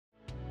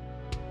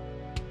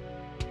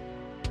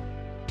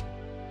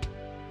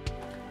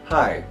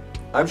Hi,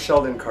 I'm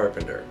Sheldon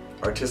Carpenter,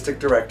 Artistic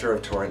Director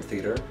of Torrent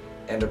Theater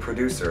and a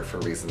producer for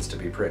Reasons to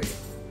Be Pretty.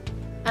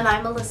 And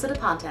I'm Melissa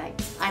DePonte.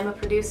 I'm a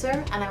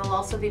producer, and I will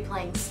also be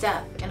playing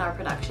Steph in our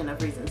production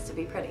of Reasons to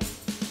Be Pretty.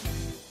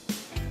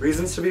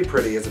 Reasons to Be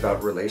Pretty is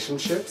about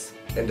relationships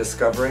and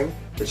discovering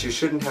that you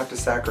shouldn't have to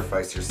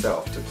sacrifice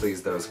yourself to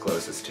please those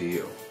closest to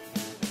you.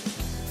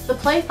 The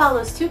play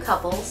follows two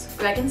couples,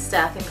 Greg and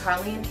Steph and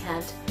Carly and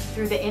Kent,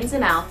 through the ins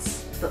and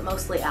outs, but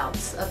mostly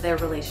outs, of their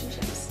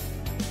relationships.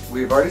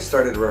 We've already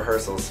started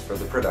rehearsals for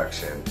the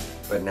production,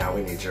 but now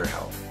we need your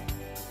help.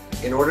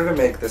 In order to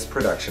make this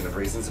production of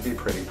Reasons to Be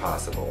Pretty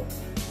possible,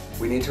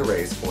 we need to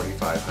raise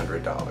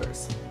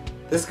 $4,500.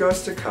 This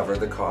goes to cover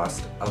the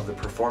cost of the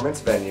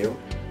performance venue,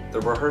 the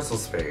rehearsal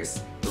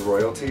space, the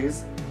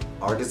royalties,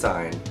 our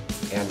design,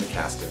 and the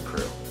cast and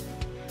crew.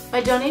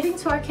 By donating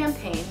to our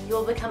campaign, you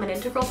will become an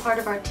integral part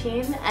of our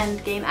team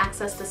and gain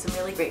access to some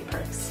really great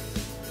perks.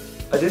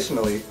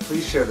 Additionally,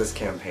 please share this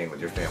campaign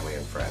with your family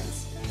and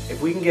friends.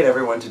 If we can get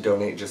everyone to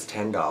donate just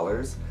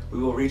 $10, we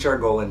will reach our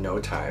goal in no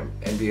time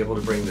and be able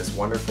to bring this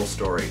wonderful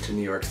story to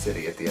New York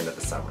City at the end of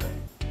the summer.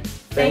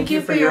 Thank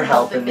you for your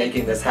help in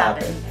making this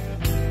happen.